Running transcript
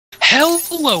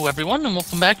Hello everyone, and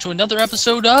welcome back to another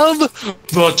episode of the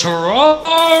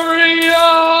Terraria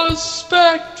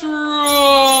Spectrum!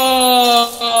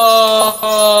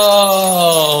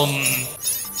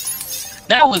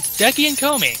 Now with Deki and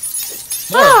Komi.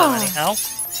 More of them, anyhow.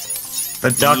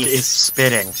 The duck is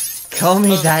spitting.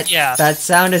 Komi, that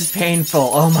sound is painful.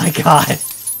 Oh my god.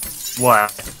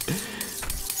 What?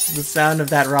 The sound of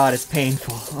that rod is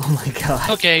painful. Oh my god.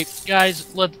 Okay, guys,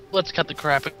 let's cut the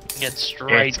crap and get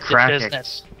straight to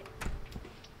business.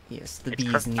 Yes, the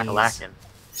bee's knees.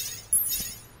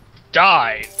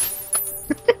 Dive!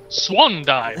 Swan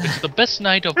dive! It's the best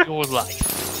night of your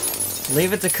life.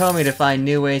 Leave it to Komi to find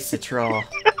new ways to troll.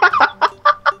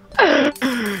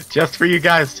 Just for you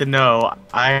guys to know,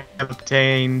 I have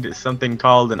obtained something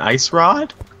called an ice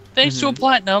rod. Thanks to a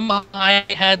platinum I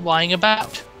had lying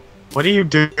about. What are you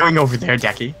doing over there,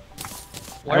 Deki?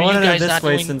 Why are you guys not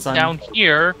doing down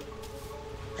here?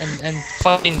 And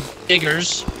fucking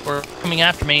diggers were coming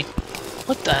after me.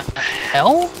 What the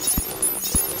hell?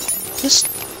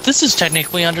 This is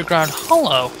technically underground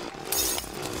hollow.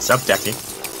 What's up, Deki?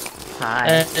 Hi.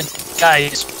 And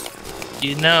guys,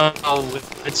 you know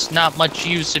it's not much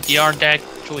use if you aren't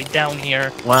actually down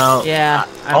here. Well, yeah.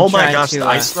 Oh my gosh, the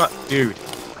ice rod, dude.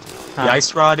 The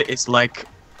ice rod is like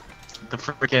the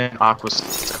freaking aqua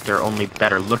scepter, only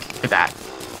better. Look at that.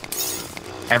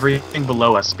 Everything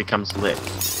below us becomes lit.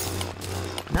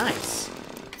 Nice.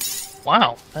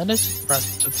 Wow, that is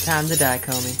impressive. Time to die,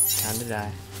 Komi. Time to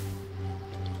die.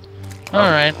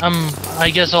 Alright, I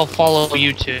guess I'll follow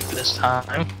you two this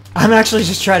time. I'm actually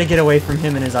just trying to get away from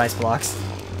him and his ice blocks.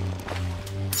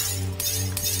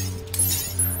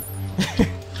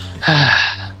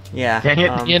 Yeah. Dang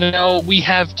it. You know, we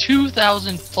have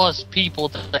 2,000 plus people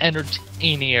to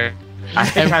entertain here.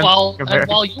 And while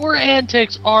your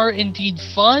antics are indeed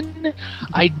fun,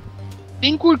 I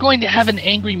think we're going to have an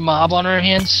angry mob on our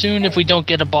hands soon if we don't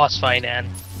get a boss fight in.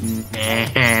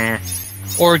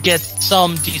 Or get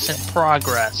some decent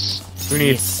progress. Who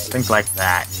needs things like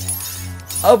that?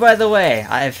 Oh, by the way,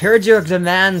 I've heard your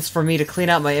demands for me to clean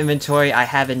out my inventory. I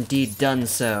have indeed done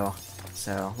so.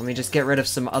 So, let me just get rid of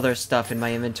some other stuff in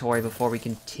my inventory before we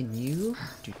continue.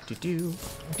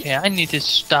 Okay, I need to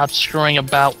stop screwing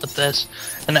about with this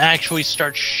and actually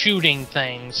start shooting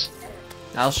things.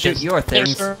 I'll shoot your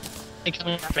things.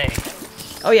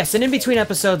 Oh yes, and in between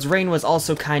episodes, Rain was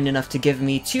also kind enough to give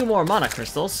me 2 more mana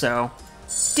crystals, so...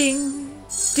 Ding!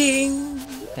 Ding!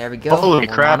 There we go. Holy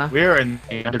crap, we're in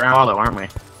the underground hollow, aren't we?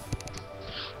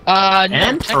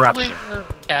 No, corruption.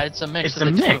 Yeah, it's a mix. It's a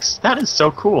mix. That is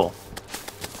so cool.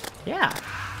 Yeah.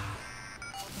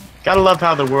 Gotta love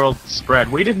how the world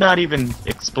spread. We did not even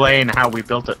explain how we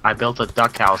built it. I built a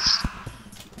duck house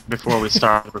before we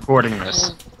started recording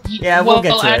this. Yeah, we'll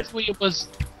get to it. Actually,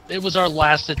 it was our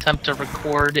last attempt to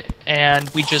record, and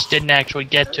we just didn't actually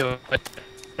get to it.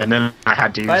 And then I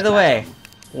had to use By the way,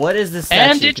 what is this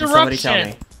statue? And Can somebody tell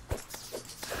me?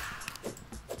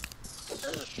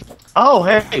 Oh,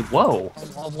 hey, whoa.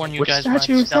 I'll warn you Which guys.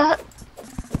 statue is that?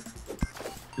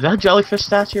 Is that a jellyfish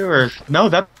statue, or... No,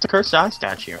 that's a cursed eye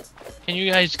statue. Can you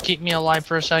guys keep me alive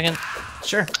for a second?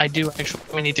 Sure. I do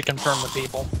actually need to confirm with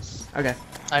people. Okay.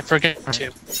 I forget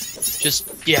to.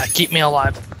 Just, yeah, keep me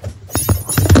alive.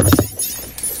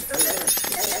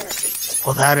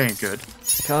 Well, that ain't good.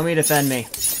 Komi, defend me.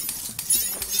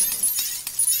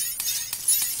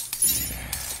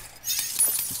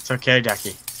 It's okay,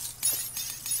 Deki.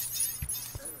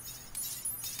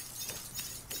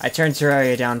 I turned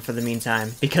Terraria down for the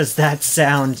meantime, because that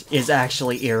sound is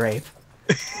actually ear rape.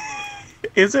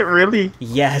 Is it really?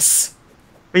 Yes.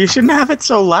 But you shouldn't have it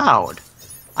so loud.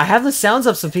 I have the sounds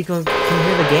up so people can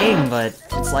hear the game, but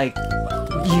it's like...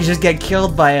 You just get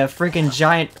killed by a freaking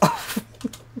giant...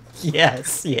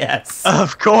 Yes, yes.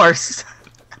 Of course.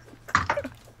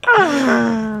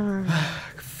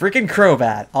 Freaking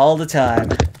Crobat, all the time.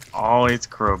 Always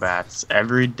Crobats.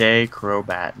 Everyday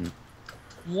Crobatin.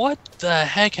 What the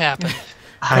heck happened?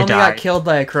 I Komi got killed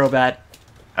by a Crobat.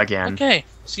 Again. Okay,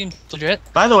 seems legit.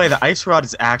 By the way, the ice rod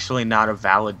is actually not a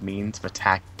valid means of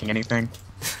attacking anything.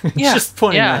 Yeah, Just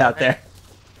pointing that out there.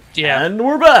 Yeah. And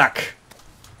we're back!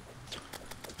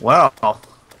 Well...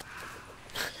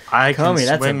 I can Komi,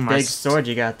 that's a swing big sword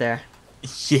you got there.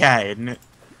 Yeah, isn't it?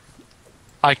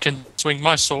 I can swing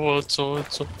my sword.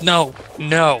 No,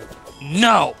 no,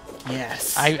 no!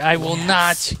 Yes. I will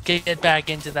not get back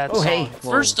into that song. Hey.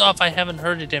 First off, I haven't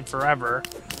heard it in forever.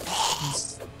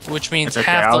 Which means It's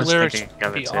okay, half I the was lyrics thinking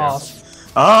of will be it too. off.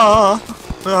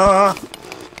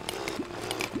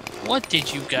 What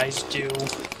did you guys do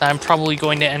that I'm probably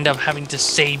going to end up having to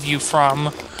save you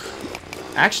from?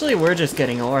 Actually, we're just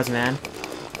getting ores, man.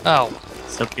 Oh.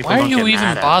 So people Why are don't you get even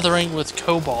mad at bothering with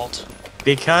cobalt?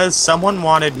 Because someone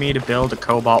wanted me to build a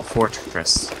cobalt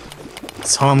fortress.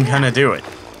 So I'm gonna do it.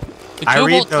 The I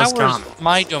read cobalt those tower comments. is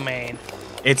my domain.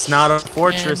 It's not a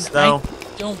fortress, And though.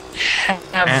 I don't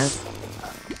have... And This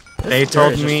they dirt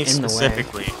told is me just in the way.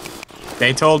 specifically.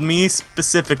 They told me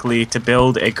specifically to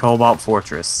build a cobalt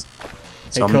fortress.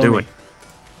 So Hey, I'm Komi, doing.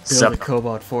 Build a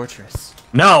cobalt fortress.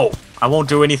 No! I won't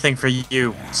do anything for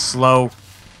you, slow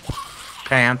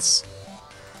pants.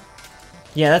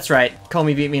 Yeah, that's right.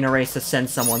 Komi beat me in a race to send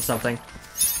someone something.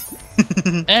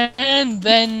 and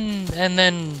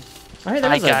then Alright,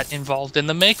 I got involved in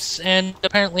the mix, and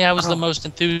apparently I was the most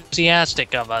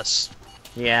enthusiastic of us.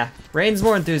 Yeah, Rain's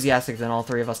more enthusiastic than all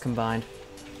three of us combined.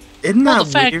 Isn't Well, that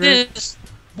the fact weird? is,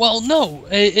 well, no,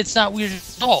 it's not weird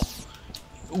at all.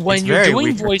 When It's you're very doing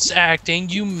weird. voice acting,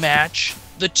 you match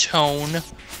the tone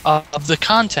of the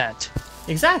content,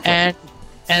 Exactly.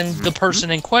 and the person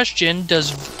in question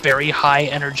does very high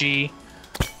energy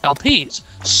LPs.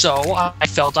 So I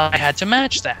felt I had to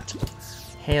match that.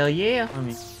 Hell yeah.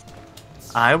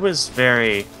 I was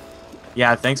very...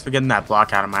 Yeah, thanks for getting that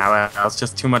block out of my way. I was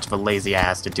just too much of a lazy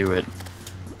ass to do it.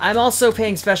 I'm also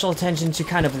paying special attention to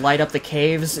kind of light up the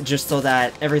caves, just so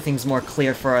that everything's more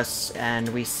clear for us and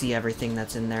we see everything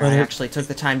that's in there. I actually took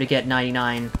the time to get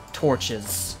 99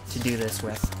 torches to do this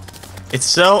with. It's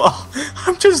so...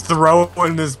 I'm just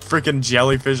throwing this freaking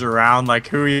jellyfish around like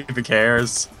who even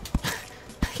cares?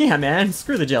 Yeah, man,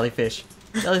 screw the jellyfish.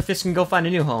 Jellyfish can go find a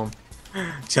new home.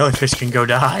 Jellyfish can go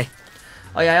die.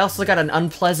 Oh yeah, I also got an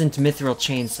unpleasant mithril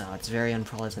chainsaw. It's very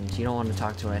unpleasant. You don't want to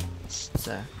talk to it. It's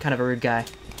kind of a rude guy.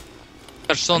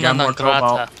 Persona got more non grata.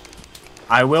 cobalt.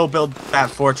 I will build that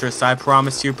fortress. I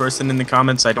promise you, person in the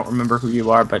comments. I don't remember who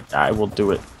you are, but I will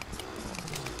do it.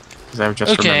 Because I've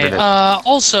just remembered it.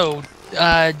 Also,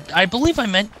 I believe I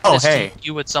meant this to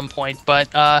you at some point, but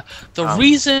the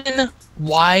reason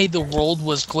why the world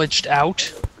was glitched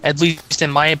out, at least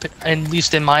in my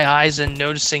eyes, and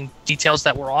noticing details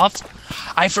that were off,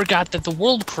 I forgot that the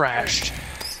world crashed,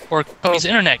 or Komi's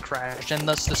internet crashed, and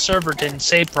thus the server didn't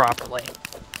save properly.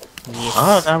 Yes.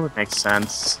 Oh, that would make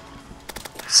sense.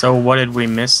 So what did we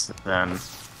miss then?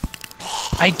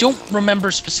 I don't remember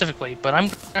specifically, but I'm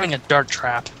having a dart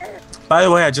trap. By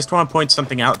the way, I just want to point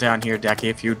something out down here, Deki,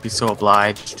 if you'd be so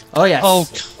obliged. Oh yes. Oh,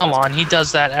 come on, he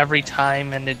does that every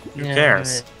time, and it... Who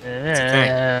cares?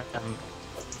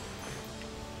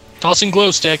 Tossing glow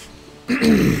stick.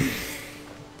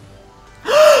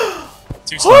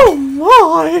 Oh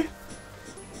my!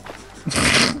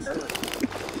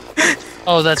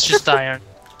 Oh, that's just iron.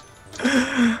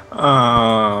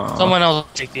 Someone else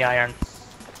take the iron.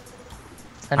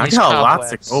 And I these got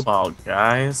lots of cobwebs. cobalt,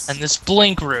 guys. And this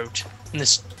blink root, and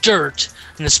this dirt,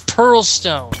 and this pearl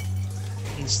stone,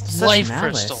 and this Such life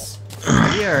malice. crystal.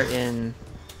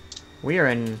 We are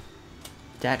in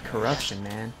that corruption,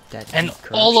 man. That And deep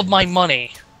all of corruption. my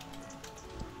money.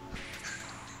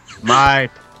 My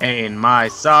pain, my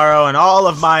sorrow, and all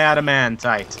of my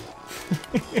adamantite.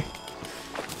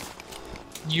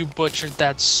 You butchered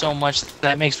that so much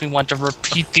that makes me want to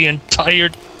repeat the entire...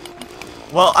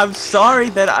 Well, I'm sorry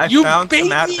that I You found bait some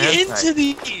me into adamantite.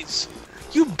 these!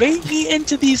 You bait me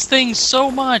into these things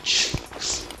so much!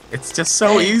 It's just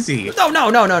so easy.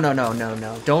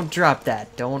 No! Don't drop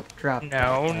that. Don't drop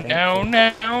that.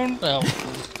 No.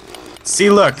 See,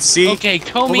 look, see. Okay, what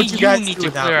Komi, would you guys need do to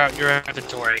without clear me? out your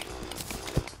inventory.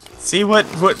 See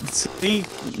see,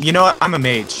 you know what? I'm a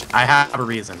mage. I have a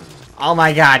reason. Oh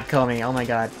my god, Komi. Oh my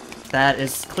god. That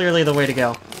is clearly the way to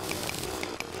go.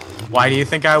 Why do you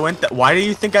think I went why do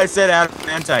you think I said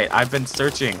adamantite? I've been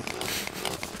searching.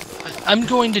 I'm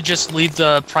going to just leave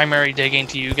the primary digging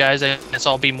to you guys, and this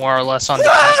all be more or less on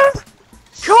the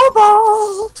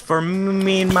Cobalt! For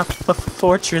me and my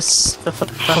fortress.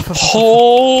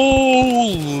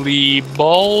 Holy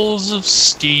balls of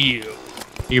steel.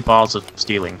 You balls of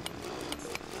stealing.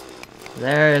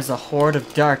 There is a horde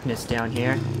of darkness down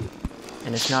here.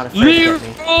 And it's not afraid to get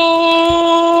me.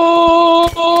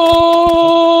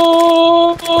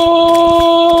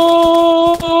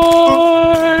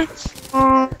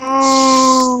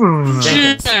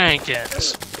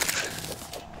 Jenkins.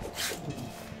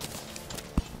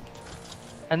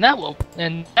 And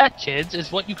that, kids,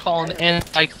 is what you call an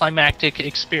anticlimactic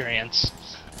experience.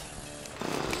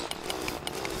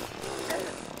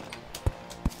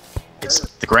 It's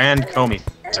the Grand Komi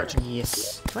search.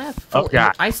 Yes. Do I have full Oh,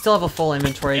 God. I still have a full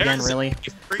inventory again, There's really. a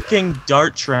freaking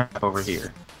dart trap over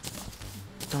here.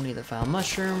 Don't need the foul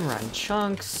mushroom, rotten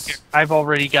chunks. I've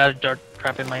already got a dart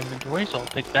trap in my inventory, so I'll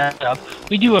pick that up.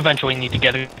 We do eventually need to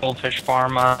get a goldfish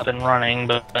farm up and running,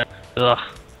 but ugh.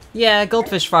 Yeah,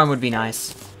 goldfish farm would be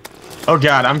nice. Oh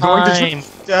god, I'm going to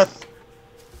death.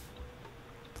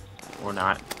 Or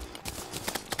not.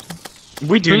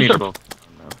 We do need to go.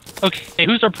 Okay,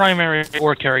 who's our primary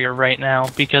ore carrier right now?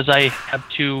 Because I have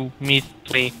 2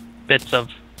 measly bits of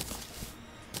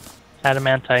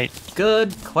adamantite.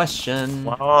 Good question.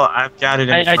 Well, I've got it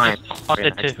in I just tossed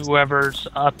it to whoever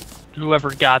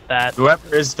got that.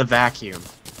 Whoever is the vacuum.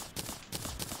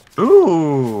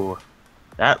 Ooh,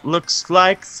 that looks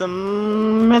like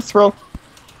some mithril.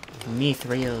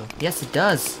 Mithril. Yes, it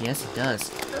does. Yes, it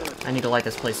does. I need to light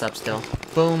this place up still.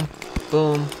 Boom.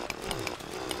 Boom.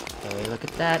 Hey, look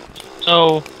at that.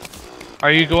 So,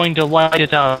 are you going to light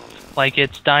it up like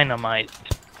it's dynamite?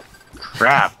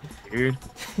 Crap, dude.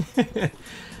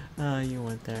 Oh, you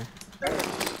went there.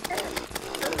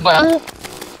 Well,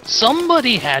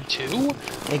 somebody had to.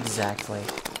 Exactly.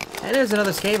 And there's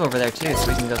another cave over there too, so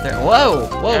we can go there. Whoa!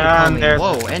 Whoa, Yeah,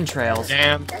 whoa, entrails.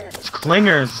 Damn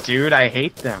clingers, dude. I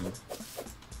hate them.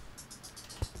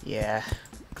 Yeah.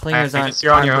 Clingers aren't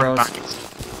you're on your bros. own.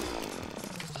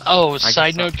 Oh,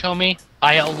 side note, Komi,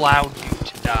 I allowed you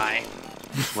to die.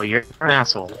 Well, you're an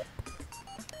asshole.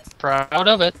 Proud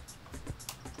of it.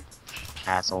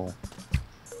 Asshole.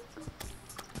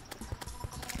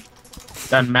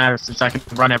 Doesn't matter since I can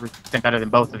run everything better than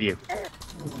both of you.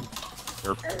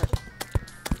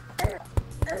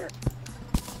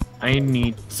 I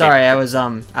need. Sorry, I was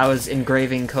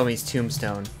engraving Komi's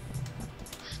tombstone.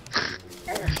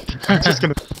 I'm just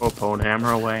gonna throw a bone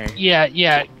hammer away.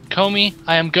 Yeah, Komi,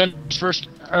 I am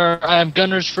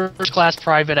Gunner's first class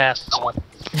private asshole.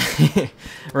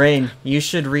 Rain, you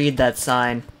should read that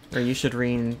sign, or you should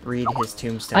read his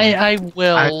tombstone. I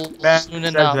will soon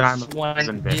enough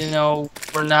when, you know,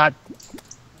 we're not...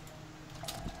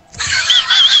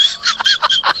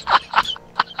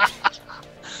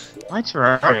 My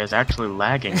Terraria is actually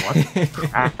lagging. What the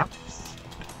crap?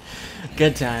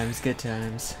 Good times, good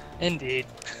times. Indeed.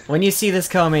 When you see this,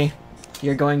 Komi,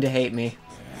 you're going to hate me.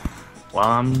 Well,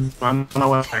 I'm on my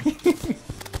way.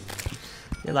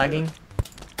 You're lagging?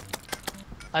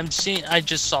 I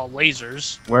just saw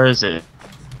lasers. Where is it?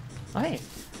 Oh, hey.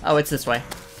 Oh, it's this way.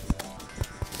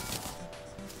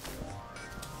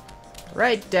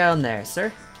 Right down there,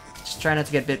 sir. Just try not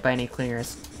to get bit by any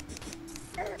clingers.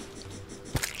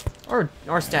 Or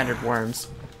standard worms.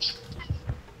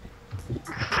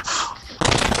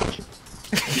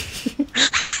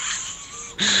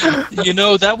 You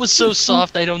know, that was so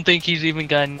soft, I don't think he's even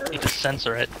gonna need to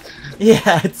censor it.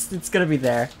 Yeah, it's gonna be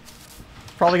there.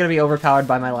 Probably gonna be overpowered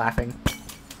by my laughing.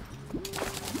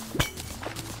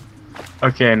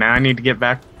 Okay, now I need to get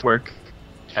back to work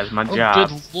as my job.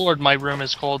 Good lord, my room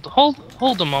is cold.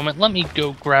 Hold a moment, let me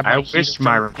go grab my heater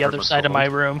from the other side of my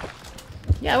room.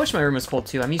 Yeah, I wish my room was cold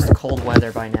too. I'm used to cold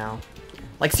weather by now.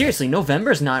 Like seriously,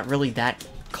 November's not really that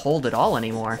cold at all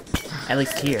anymore. At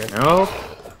least here. Nope.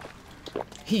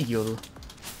 Heal.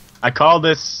 I call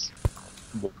this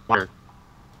water.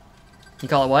 You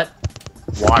call it what?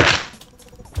 Water.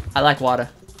 I like water.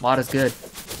 Water's good.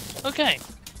 Okay.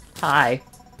 Hi.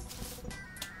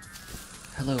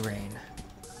 Hello, Rain.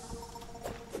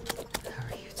 How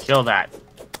are you today? Kill that.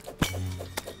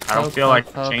 I don't feel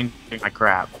like changing my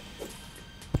crap.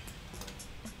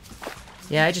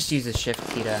 Yeah, I just use the shift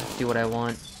key to do what I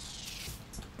want.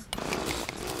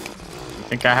 You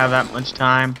think I have that much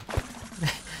time?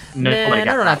 Man, I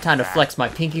don't have time to flex my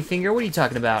pinky finger. What are you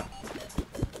talking about?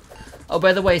 Oh,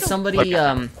 by the way, somebody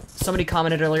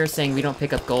commented earlier saying we don't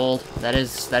pick up gold. That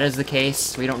is the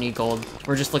case. We don't need gold.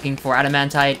 We're just looking for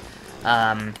adamantite,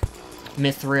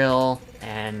 mithril,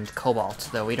 and cobalt.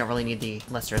 Though we don't really need the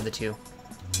lesser of the two.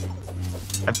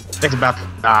 I think about to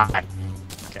die.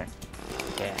 Okay.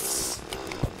 Yes.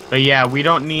 But yeah, we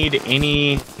don't need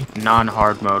any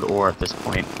non-hard mode ore at this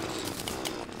point.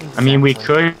 Exactly. I mean, we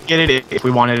could get it if we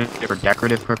wanted it for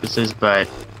decorative purposes, but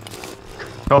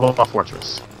Cobalt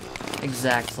Fortress.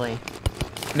 Exactly.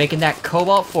 Making that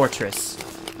Cobalt Fortress.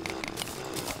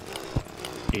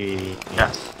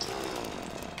 Yes.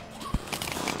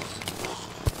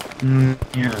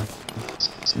 Yeah.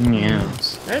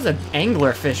 Yes. There's an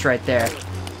anglerfish right there.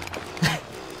 That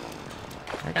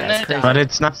guy's crazy. But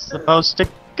it's not supposed to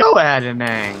go at an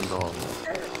angle.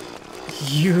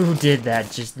 You did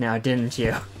that just now, didn't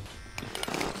you?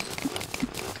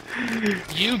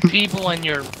 You people and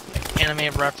your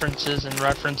anime references and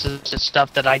references to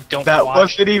stuff that I don't That watch.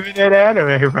 wasn't even an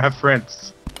anime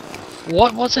reference.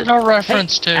 What was it a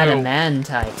reference to?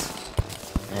 Adamantite.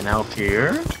 An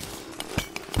Alpier?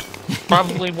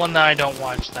 Probably one that I don't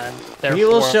watch then. We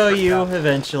will show you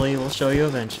eventually. We'll show you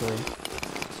eventually.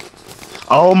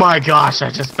 Oh my gosh, I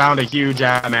just found a huge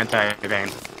adamantite vein.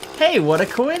 Hey, what a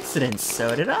coincidence!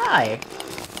 So did I.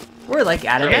 We're like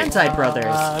Adamantite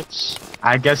brothers.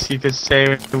 I guess you could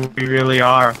say we really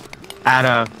are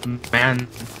Adamantite.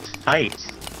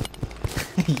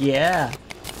 Yeah.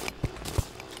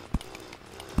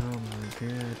 Oh my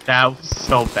god. That was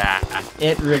so bad.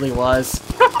 It really was.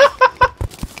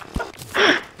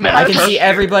 I can see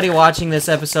everybody watching this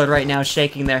episode right now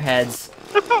shaking their heads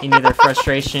in either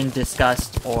frustration,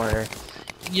 disgust, or...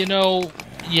 You know,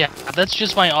 yeah, that's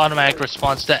just my automatic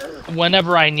response that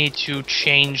whenever I need to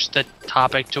change the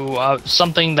topic to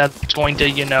something that's going to,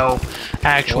 you know,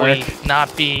 actually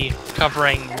not be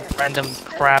covering random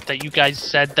crap that you guys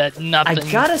said that nothing...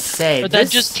 I gotta say, but that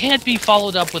just can't be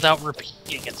followed up without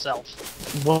repeating itself.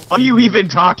 What are you even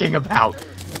talking about?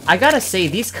 I gotta say,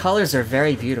 these colors are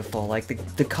very beautiful. Like,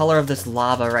 the color of this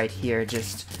lava right here,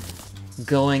 just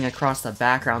going across the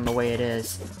background the way it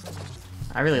is.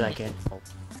 I really like it.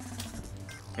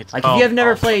 Like, if you have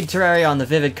never played Terraria on the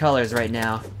vivid colors right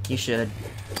now, you should.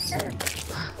 Hey,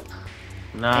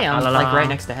 I'm like right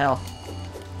next to hell.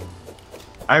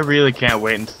 I really can't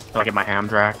wait until I get my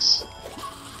Hamdrax.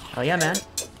 Oh yeah, man.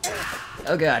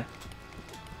 Oh god.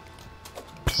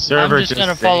 Server I'm just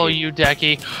gonna follow you,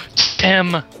 Deki.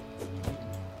 Tim!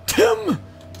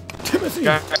 Timothy!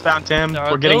 Guys, found Tim.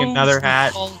 We're getting another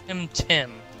hat. Call him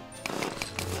Tim.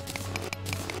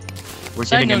 We're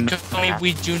Side getting note, Komi,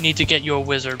 we do need to get you a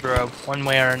wizard robe, one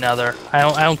way or another. I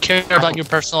don't care about your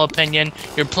personal opinion.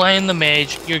 You're playing the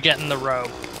mage, you're getting the robe.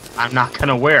 I'm not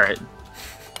gonna wear it.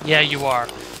 Yeah, you are.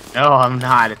 No, I'm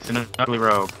not. It's an ugly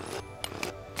robe.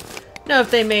 No,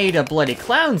 if they made a bloody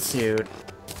clown suit,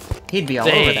 he'd be all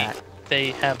over that.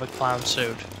 They have a clown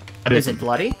suit. Is it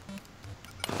bloody?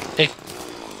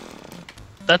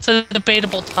 That's a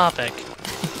debatable topic.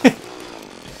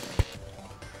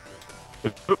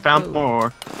 Found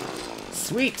more.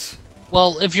 Sweet.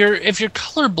 Well, if you're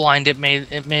colorblind, it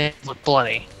may look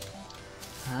bloody.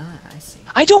 Ah, I see.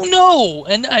 I don't know,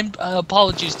 and I'm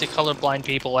apologies to colorblind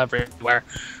people everywhere.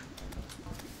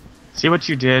 See what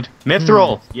you did?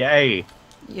 Mithril! Yay!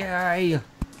 Yay!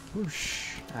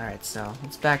 Whoosh. Alright, so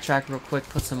let's backtrack real quick,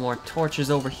 put some more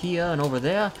torches over here and over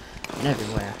there and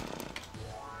everywhere.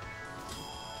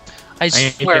 I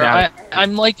swear,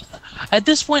 I'm like, at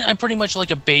this point, I'm pretty much like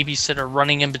a babysitter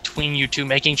running in between you two,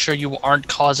 making sure you aren't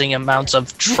causing amounts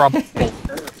of trouble.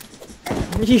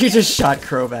 You just shot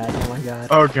Crobat, oh my god.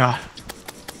 Oh god.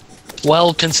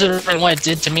 Well, considering what it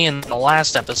did to me in the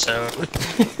last episode.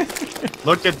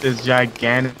 Look at this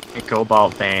gigantic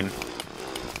cobalt vein.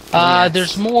 Yes.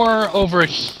 There's more over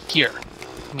here.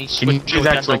 Let me switch to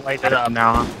it to light it up.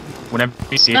 Now, whenever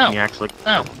you see it, can you actually...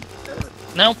 No.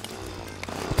 No.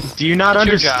 Do you not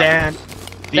understand?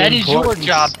 That is your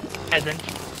job, peasant.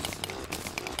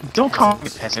 Don't call me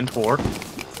peasant, whore.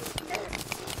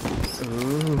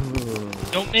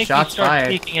 Ooh. Don't make Shots me start fired.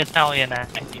 speaking Italian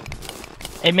at you.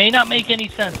 It may not make any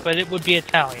sense, but it would be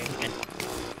Italian.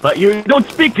 But you don't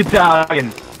speak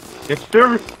Italian! It's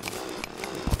service.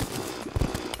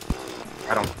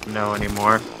 I don't know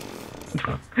anymore.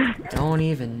 Don't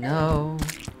even know.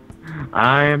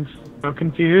 I am so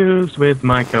confused with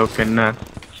my coconut.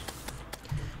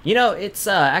 You know, it's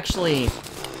actually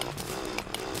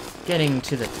getting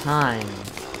to the time.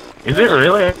 Is it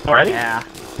really already? Yeah.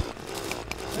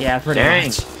 Yeah, pretty Dang.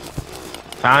 much.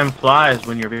 Time flies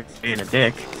when you're being a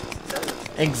dick.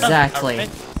 Exactly. Alright.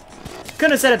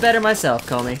 Couldn't have said it better myself,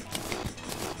 Komi.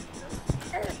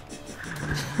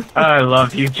 I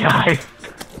love you guys.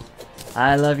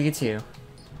 I love you too.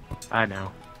 I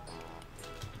know.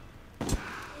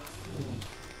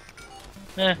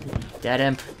 Dead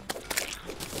imp.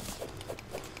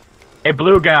 Hey,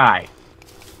 blue guy.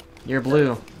 You're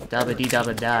blue. Dabba dee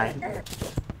dabba die.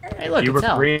 Hey, look, You it's were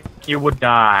hell. green, you would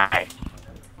die.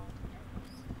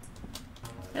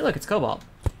 Hey, look, it's Cobalt.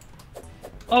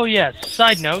 Oh yes,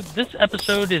 side note, this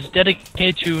episode is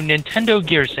dedicated to Nintendo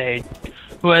Gear Sage,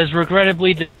 who has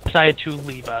regrettably decided to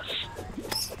leave us.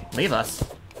 Leave us.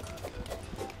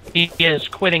 He is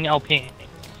quitting LPing.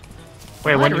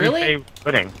 Wait, What, when did really? you say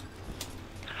quitting?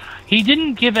 He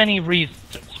didn't give any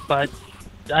reasons, but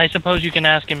I suppose you can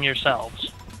ask him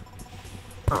yourselves.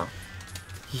 Huh.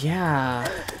 Yeah.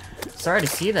 Sorry to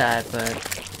see that, but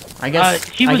I guess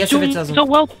He I was guess doing if it doesn't. so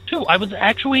well too. I was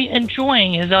actually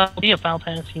enjoying his LP of Final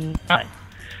Fantasy IX.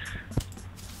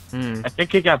 Hmm. I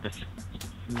think he got this.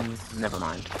 Never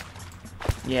mind.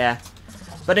 Yeah.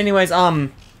 But anyways,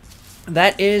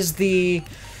 that is the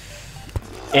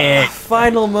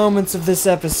final moments of this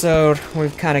episode.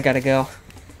 We've kind of got to go.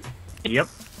 Yep.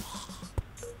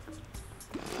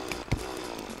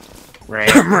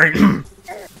 Right.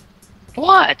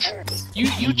 What?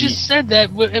 You just said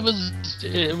that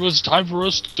it was time for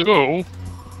us to go.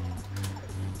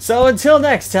 So until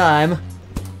next time.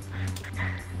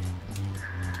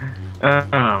 Oh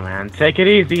man, take it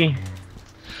easy.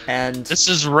 And this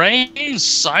is Rain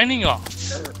signing off.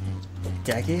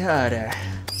 Deki Harder.